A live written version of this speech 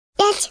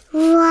Let's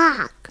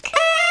rock.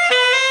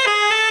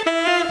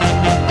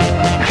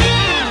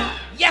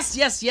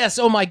 Yes.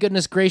 Oh my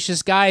goodness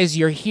gracious, guys.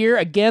 You're here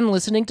again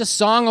listening to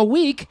Song a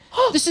Week.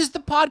 This is the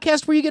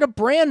podcast where you get a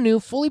brand new,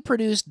 fully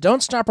produced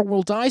Don't Stop or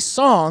We'll Die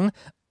song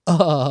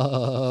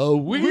a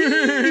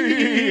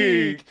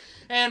week.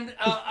 And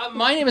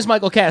my name is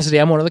Michael Cassidy.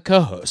 I'm one of the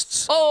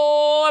co-hosts.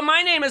 Oh, and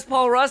my name is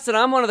Paul Rust, and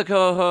I'm one of the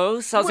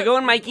co-hosts. How's it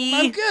going, Mikey?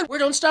 I'm good. We're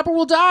Don't Stop or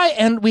We'll Die,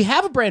 and we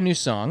have a brand new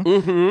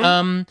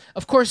song.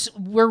 Of course,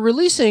 we're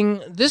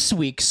releasing this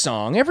week's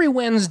song. Every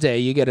Wednesday,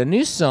 you get a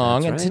new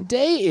song, and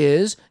today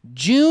is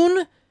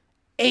June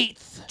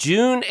 8th.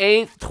 June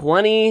 8th,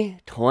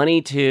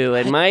 2022.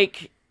 And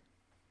Mike,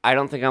 I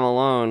don't think I'm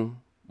alone.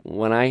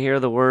 When I hear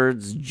the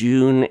words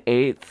June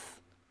 8th,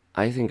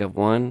 I think of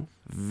one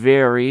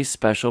very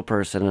special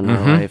person in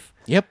our life.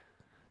 Yep.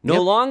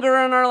 No longer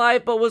in our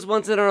life, but was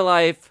once in our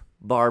life,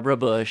 Barbara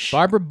Bush.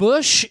 Barbara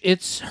Bush,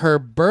 it's her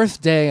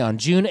birthday on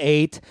June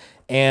 8th.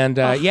 And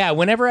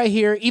whenever I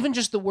hear even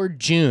just the word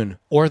June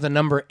or the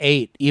number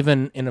 8,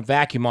 even in a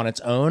vacuum on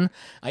its own,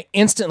 I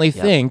instantly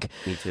think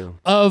me too.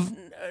 Of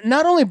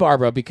not only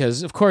Barbara,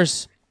 because, of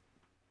course,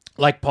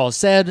 like Paul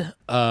said,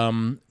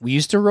 we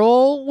used to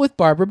roll with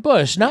Barbara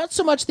Bush. Not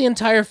so much the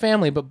entire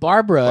family, but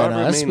Barbara and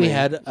us. Mainly. We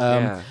had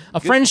a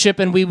friendship,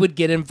 and we would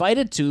get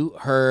invited to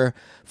her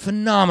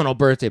phenomenal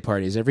birthday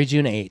parties every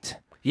June 8th.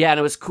 Yeah, and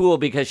it was cool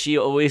because she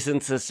always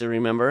insisted,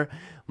 remember,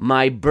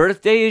 my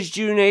birthday is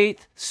June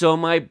 8th, so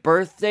my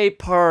birthday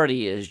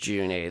party is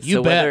June 8th.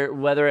 You bet.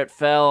 Whether it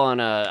fell on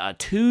a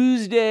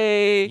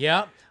Tuesday...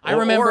 Yeah. I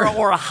remember.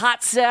 Or a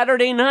hot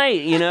Saturday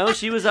night,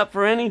 she was up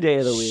for any day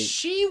of the week.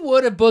 She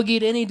would have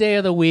boogied any day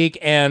of the week,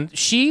 and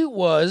she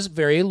was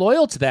very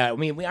loyal to that. I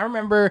mean, I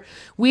remember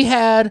we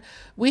had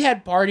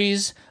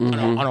parties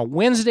on a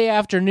Wednesday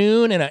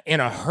afternoon in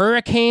a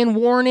hurricane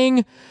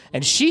warning,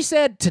 and she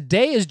said,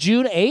 today is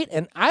June 8th,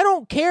 and I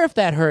don't care if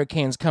that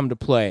hurricane's come to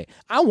play.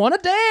 I want to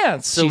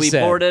dance, So we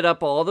boarded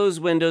up all those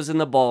windows in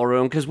the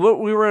ballroom, because we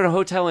were in a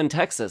hotel in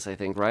Texas, I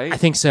think, right? I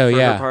think so, for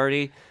yeah. Her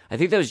party. I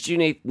think that was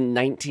June 8th,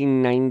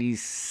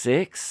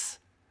 1996.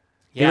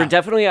 Yeah. They were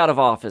definitely out of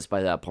office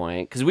by that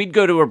point, because we'd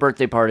go to her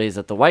birthday parties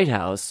at the White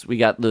House. We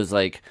got those,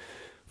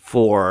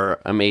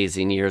 4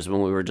 amazing years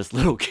when we were just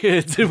little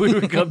kids, and we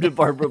would come to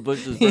Barbara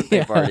Bush's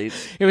birthday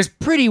parties. It was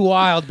pretty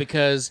wild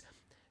because,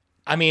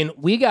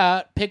 we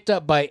got picked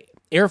up by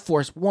Air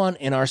Force One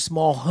in our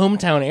small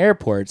hometown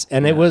airports,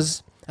 and it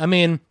was,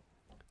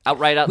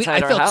 right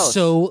outside our house. I felt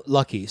so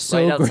lucky, so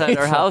right outside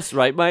grateful. our house,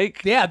 right, Mike?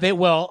 Yeah, the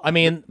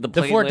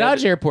Fort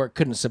Dodge Airport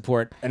couldn't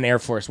support an Air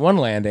Force One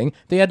landing.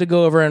 They had to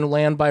go over and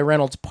land by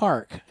Reynolds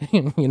Park.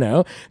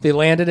 They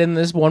landed in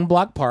this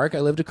 1-block park I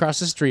lived across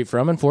the street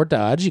from in Fort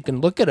Dodge. You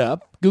can look it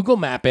up, Google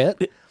Map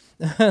it.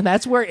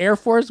 That's where Air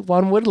Force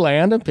One would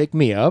land and pick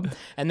me up,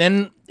 and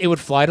then it would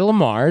fly to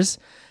Lamar's.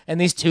 And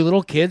these 2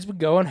 little kids would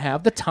go and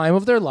have the time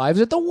of their lives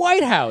at the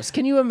White House.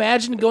 Can you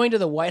imagine going to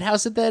the White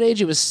House at that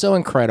age? It was so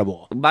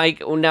incredible.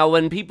 Mike, now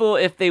when people,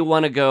 if they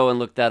want to go and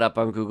look that up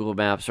on Google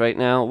Maps right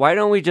now, why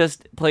don't we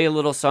just play a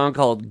little song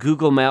called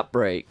Google Map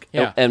Break?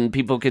 Yeah. And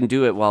people can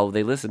do it while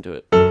they listen to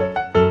it.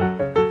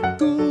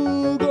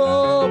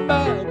 Google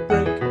Map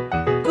Break.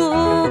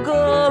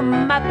 Google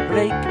Map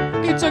Break.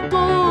 It's a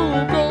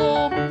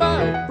Google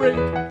Map Break.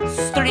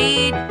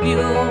 Street view.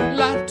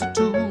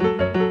 Latitude.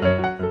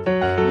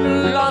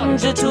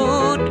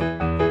 Longitude.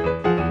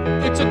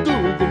 It's a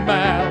Google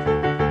Map.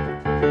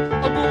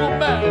 A Google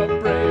Map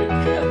Break.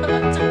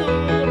 It's a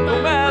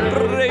Google Map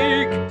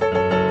Break.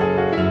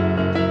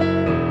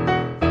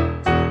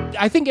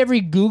 I think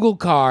every Google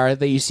car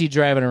that you see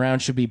driving around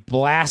should be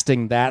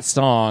blasting that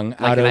song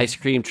Like out an of ice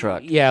cream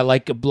truck. Yeah,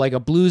 like a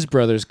Blues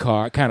Brothers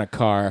car,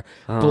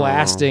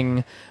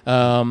 blasting.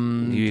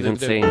 You even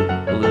saying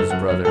Blues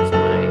Brothers,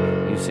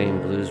 Mike. You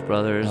saying Blues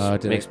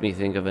Brothers makes me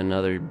think of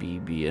another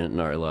BB in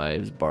our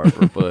lives,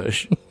 Barbara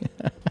Bush.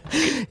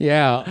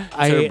 Yeah,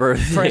 her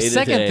birthday for a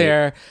second today.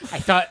 there, I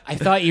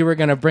thought you were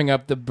gonna bring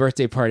up the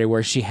birthday party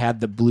where she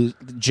had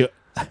the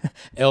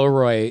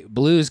Elroy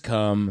Blues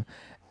come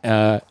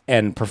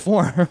and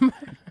perform.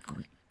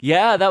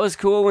 Yeah, that was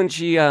cool when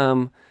she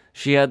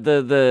had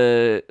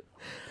the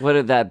what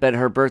had that been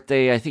her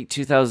birthday? I think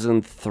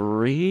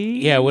 2003.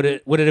 Yeah, would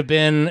it have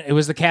been? It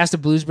was the cast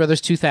of Blues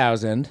Brothers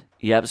 2000.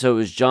 Yep. So it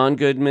was John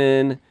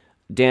Goodman,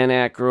 Dan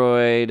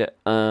Aykroyd,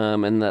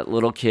 and that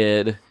little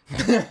kid.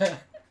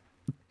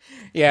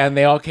 Yeah, and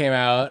they all came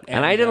out.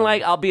 And I didn't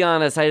I'll be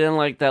honest, I didn't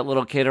like that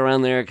little kid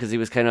around there because he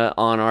was kind of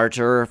on our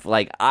turf.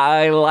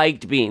 I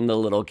liked being the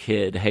little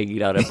kid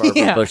hanging out at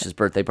Barbara Bush's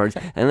birthday parties.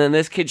 And then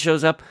this kid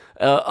shows up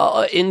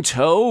in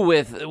tow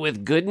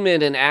with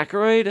Goodman and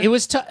Aykroyd. It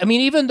was tough.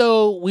 Even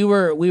though we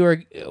were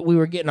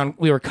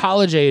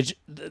college age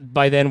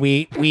by then,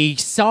 we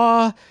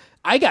saw.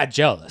 I got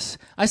jealous.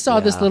 I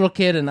saw this little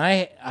kid, and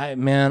I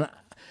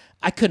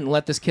couldn't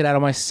let this kid out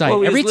of my sight.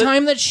 Well, Every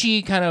time that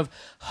she kind of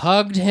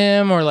hugged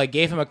him or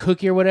gave him a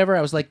cookie or whatever,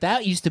 I was like,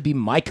 that used to be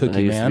my cookie,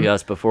 That used man. to be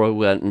us before we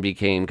went and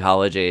became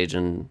college age.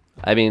 And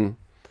I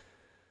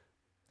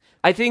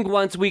think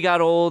once we got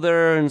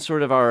older and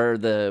sort of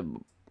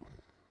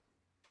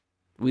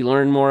we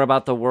learned more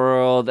about the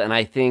world, and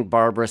I think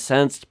Barbara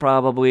sensed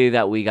probably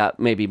that we got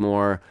maybe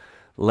more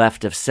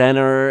left of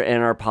center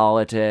in our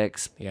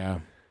politics. Yeah.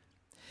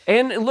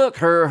 And look,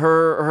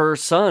 her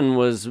son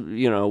was,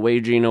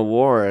 waging a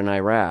war in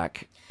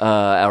Iraq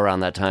around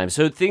that time.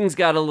 So things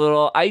got a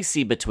little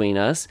icy between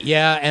us.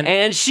 Yeah,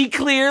 and she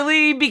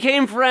clearly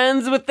became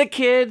friends with the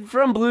kid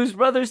from Blues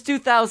Brothers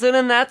 2000,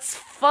 and that's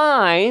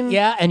fine.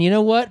 Yeah, and you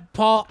know what,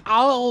 Paul?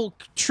 I'll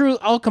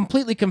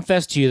completely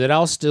confess to you that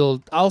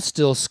I'll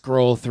still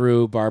scroll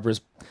through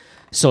Barbara's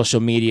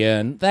social media,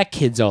 and that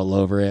kid's all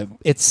over it.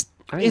 It's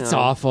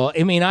awful.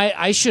 I mean,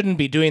 I shouldn't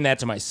be doing that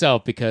to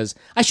myself because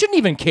I shouldn't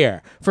even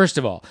care, first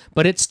of all.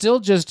 But it still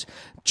just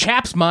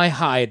chaps my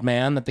hide,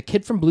 man, that the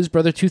kid from Blues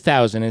Brother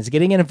 2000 is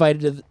getting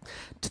invited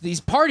to these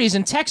parties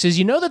in Texas.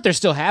 You know that they're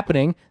still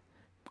happening.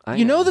 I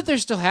get a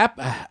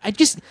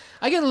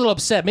little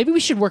upset. Maybe we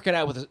should work it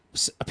out with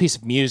a piece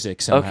of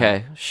music somehow.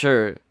 Okay,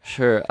 sure.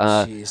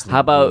 How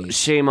about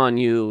Shame on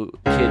You,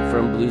 kid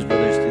from Blues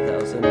Brothers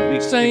 2000? We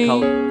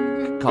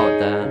could call it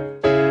that.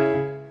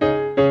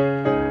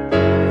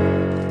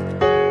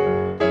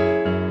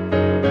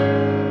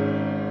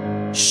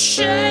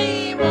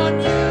 Shame on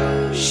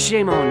you.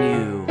 Shame on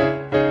you.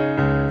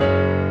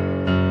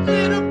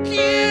 Little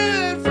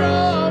kid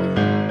from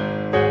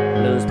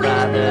Blues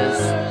Brothers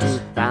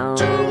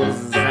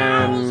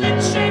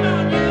 2000. Shame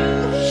on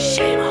you.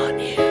 Shame on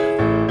you.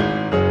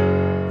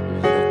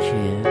 Little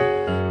kid.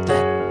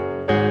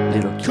 That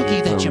little Cookie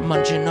that you're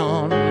munching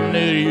on.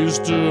 It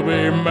used to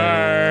be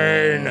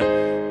mine.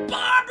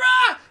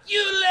 Barbara,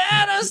 you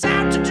let us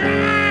out to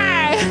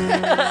dry.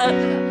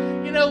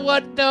 You know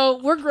what, though?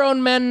 We're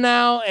grown men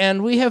now,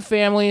 and we have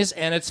families,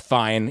 and it's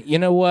fine. You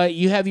know what?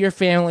 You have your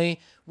family.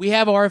 We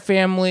have our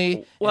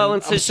family. Well,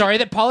 and I'm sorry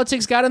that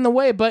politics got in the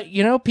way, but,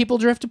 people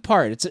drift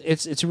apart.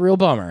 It's a real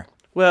bummer.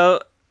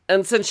 Well,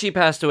 and since she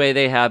passed away,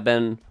 they have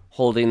been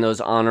holding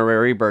those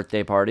honorary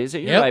birthday parties.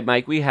 You're right,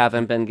 Mike. We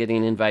haven't been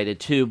getting invited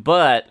to,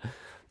 but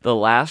the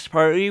last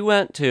party we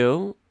went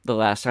to, the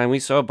last time we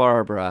saw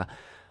Barbara,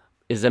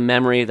 is a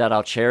memory that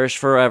I'll cherish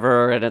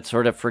forever, and it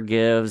sort of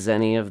forgives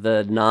any of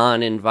the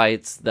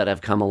non-invites that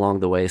have come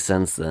along the way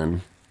since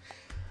then.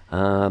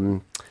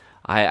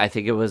 I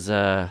think it was,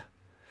 I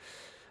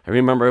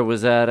remember it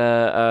was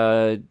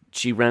at,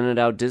 she rented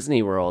out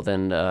Disney World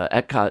and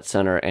Epcot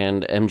Center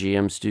and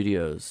MGM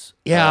Studios.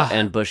 Yeah.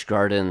 And Busch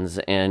Gardens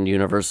and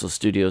Universal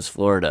Studios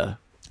Florida.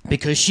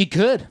 Because she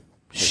could.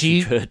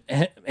 She could.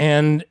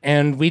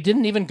 And we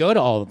didn't even go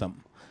to all of them.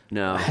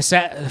 No.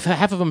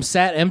 Half of them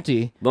sat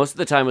empty. Most of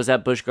the time was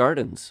at Busch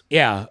Gardens.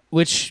 Yeah,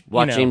 which,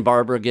 watching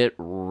Barbara get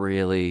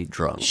really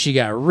drunk. She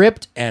got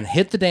ripped and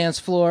hit the dance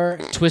floor,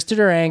 twisted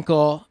her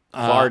ankle.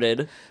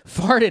 Farted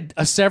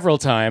several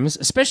times,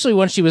 especially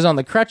when she was on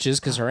the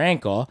crutches because her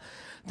ankle.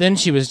 Then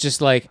she was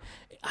just like,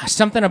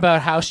 something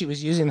about how she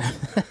was using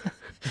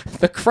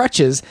the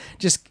crutches.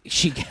 Just,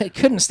 she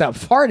couldn't stop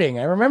farting.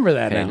 I remember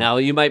that now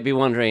you might be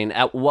wondering,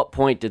 at what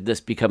point did this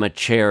become a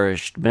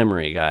cherished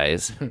memory,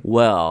 guys?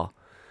 Well,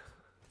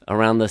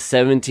 around the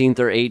 17th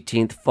or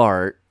 18th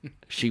fart,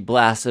 she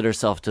blasted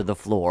herself to the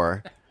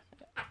floor.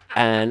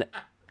 And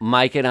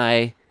Mike and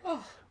I,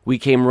 we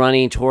came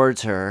running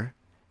towards her.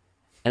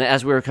 And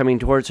as we were coming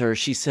towards her,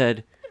 she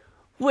said,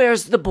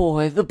 "Where's the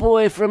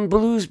boy from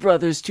Blues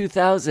Brothers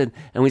 2000?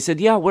 And we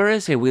said, "Yeah, where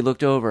is he?" We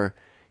looked over.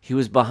 He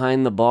was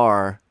behind the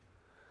bar,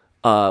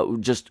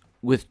 just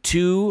with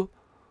 2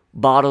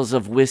 bottles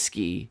of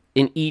whiskey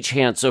in each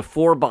hand. So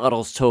 4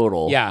 bottles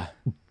total. Yeah.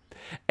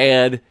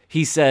 And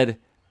he said,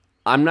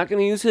 I'm not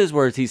going to use his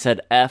words. He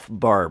said, "F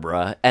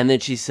Barbara." And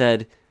then she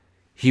said,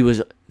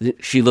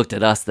 she looked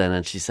at us then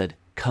and she said,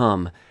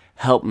 "Come,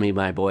 help me,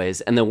 my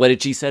boys." And then what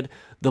did she said?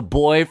 "The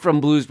boy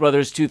from Blues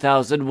Brothers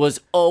 2000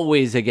 was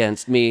always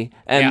against me,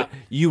 and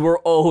you were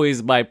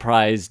always my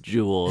prized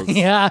jewels."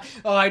 Yeah.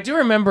 Oh, I do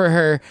remember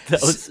her.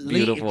 That was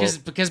beautiful.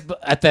 Because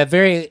at that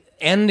very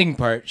ending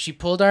part, she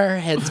pulled our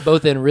heads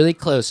both in really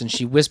close and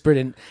she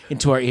whispered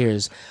into our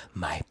ears,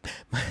 my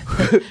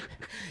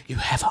you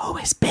have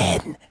always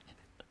been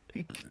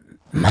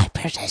my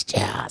precious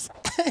jewels.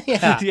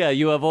 Yeah,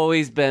 you have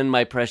always been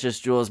my precious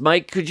jewels.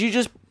 Mike, could you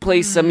just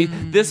play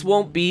some? This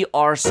won't be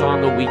our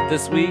song of the week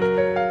this week,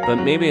 but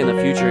maybe in the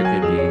future it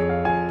could be.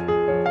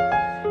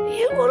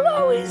 You will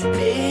always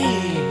be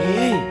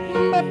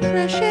my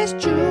precious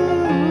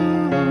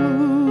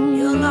jewels.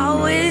 You'll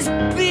always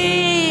be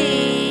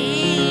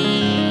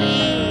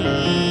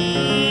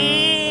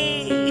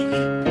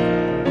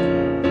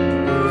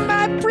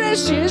my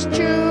precious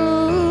jewels.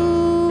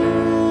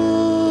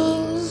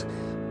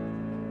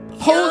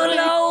 You'll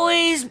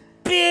always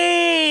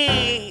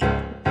be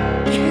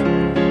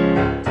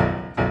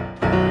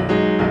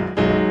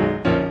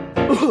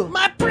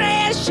my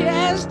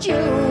precious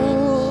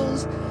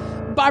jewels.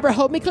 Barbara,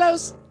 hold me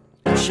close.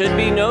 should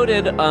be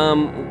noted,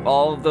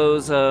 all of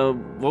those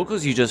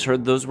vocals you just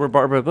heard, those were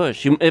Barbara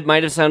Bush. It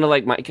might have sounded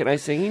like Mike and I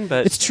singing,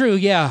 but... It's true,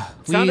 yeah.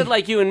 Sounded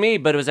like you and me,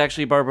 but it was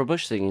actually Barbara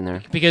Bush singing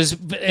there. Because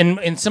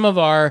in some of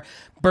our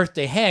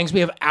birthday hangs, we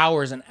have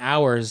hours and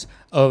hours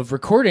of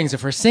recordings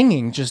of her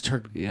singing just her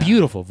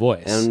beautiful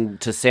voice. And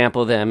to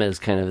sample them is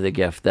kind of the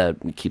gift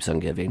that keeps on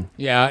giving.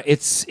 Yeah,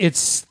 it's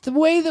the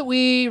way that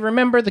we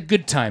remember the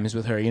good times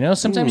with her, you know?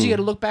 Sometimes you got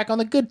to look back on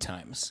the good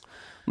times.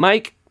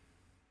 Mike?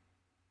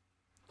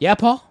 Yeah,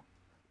 Paul?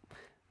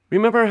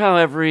 Remember how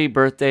every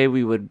birthday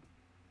we would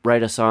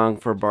write a song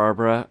for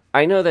Barbara?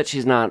 I know that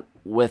she's not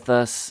with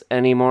us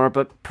anymore,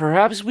 but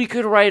perhaps we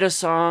could write a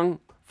song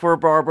for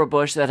Barbara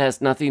Bush that has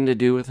nothing to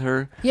do with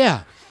her.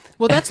 Yeah.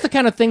 Well, that's the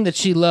kind of thing that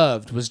she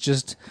loved, was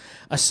just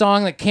a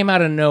song that came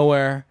out of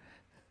nowhere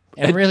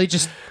and really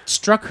just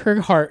struck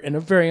her heart in a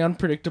very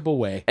unpredictable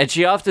way. And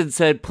she often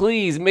said,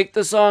 please make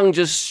the song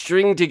just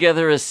string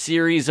together a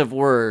series of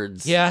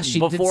words. Yeah, she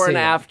did before say and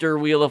that. after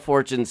Wheel of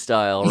Fortune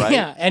style, right?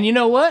 Yeah, and you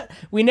know what?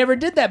 We never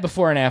did that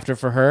before and after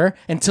for her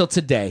until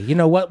today. You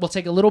know what? We'll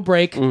take a little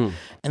break, and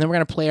then we're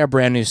going to play our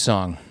brand new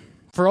song.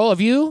 For all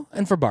of you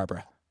and for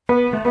Barbara.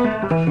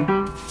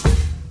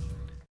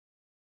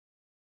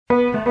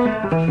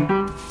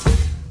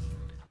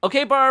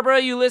 Okay,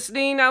 Barbara, you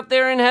listening out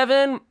there in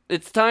heaven?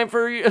 It's time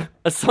for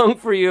a song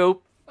for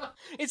you.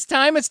 It's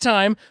time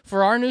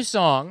for our new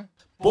song,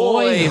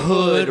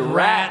 Boyhood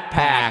Rat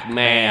Pack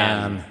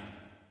Man.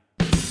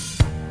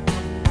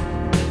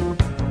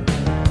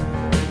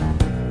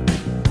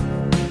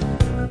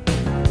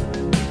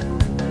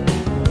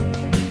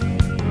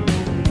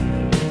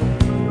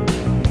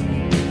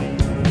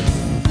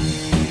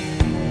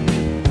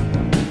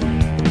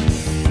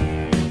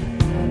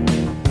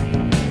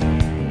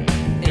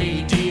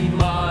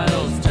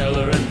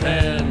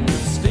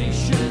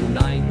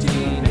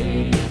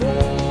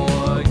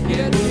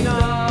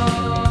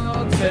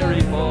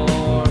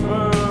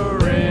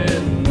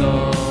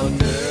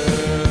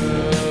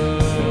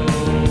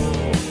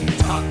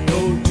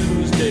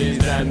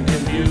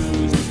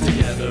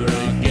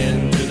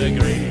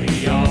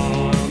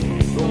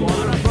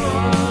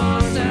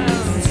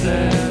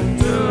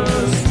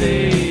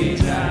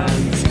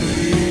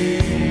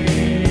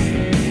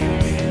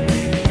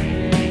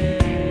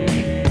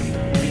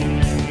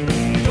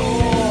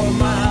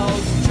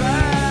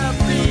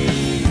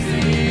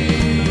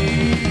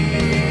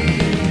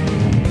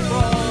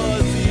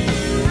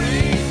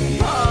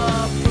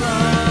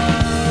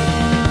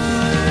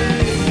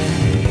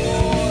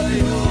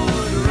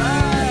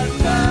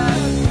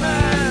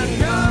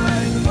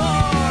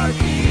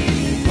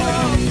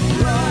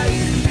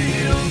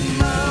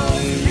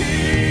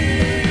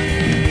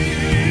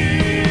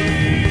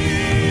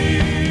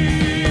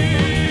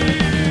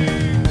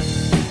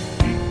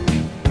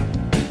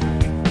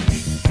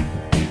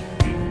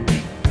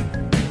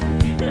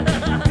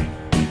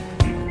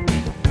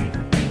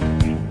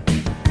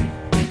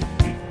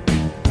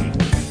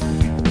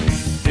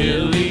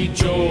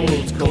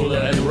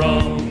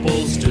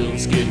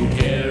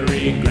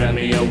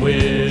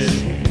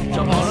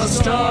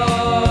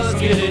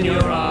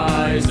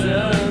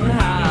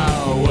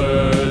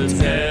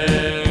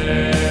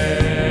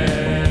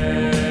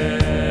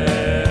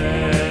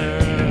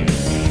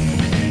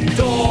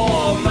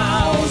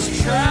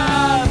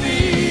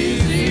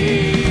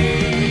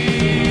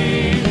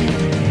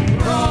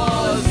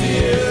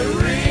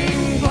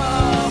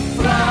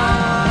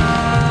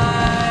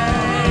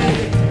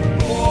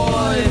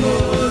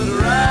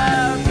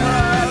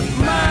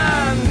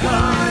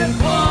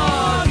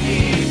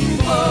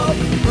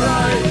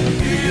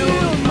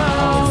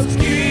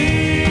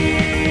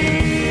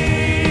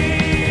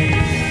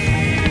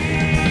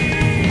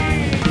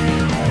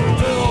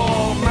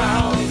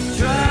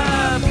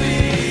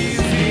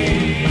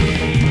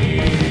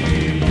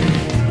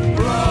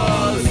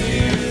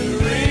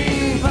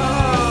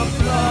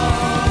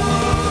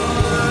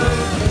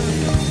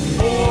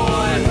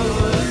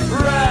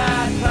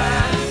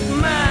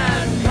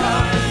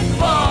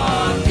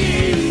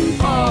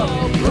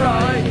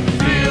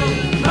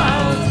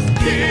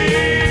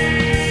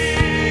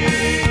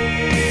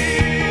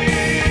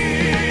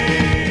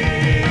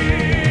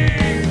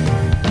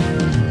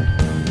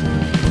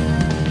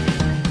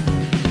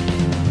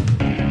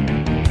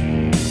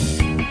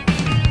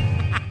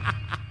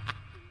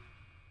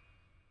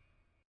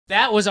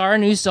 That was our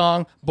new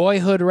song,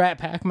 Boyhood Rat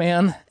Pack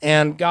Man,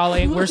 and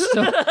golly, we're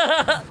so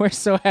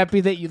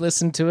happy that you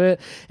listened to it.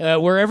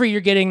 Wherever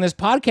you're getting this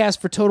podcast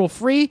for total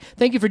free,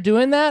 thank you for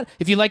doing that.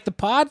 If you like the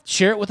pod,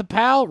 share it with a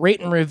pal,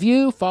 rate and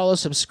review, follow,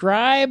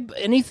 subscribe,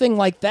 anything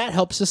like that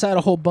helps us out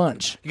a whole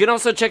bunch. You can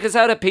also check us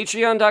out at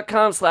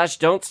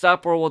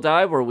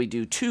patreon.com/don'tstopOrWillDie, where we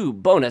do 2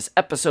 bonus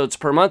episodes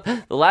per month.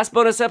 The last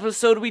bonus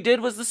episode we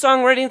did was the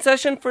songwriting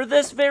session for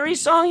this very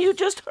song you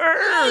just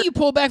heard. You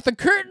pull back the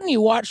curtain,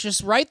 you watch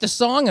us write the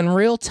song in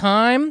real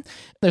time.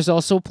 There's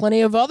also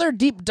plenty of other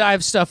deep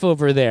dive stuff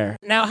over there.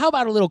 Now, how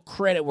about a little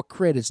credit where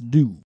credit's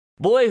due?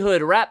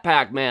 Boyhood Rat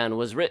Pack Man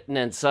was written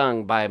and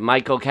sung by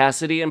Michael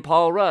Cassidy and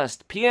Paul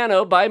Rust.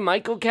 Piano by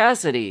Michael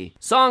Cassidy.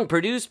 Song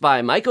produced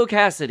by Michael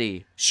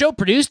Cassidy. Show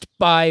produced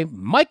by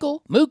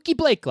Michael Mookie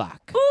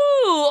Blakelock.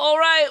 Ooh, all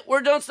right.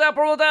 We're Don't Stop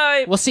or We'll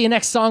Die. We'll see you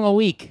next song a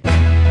week.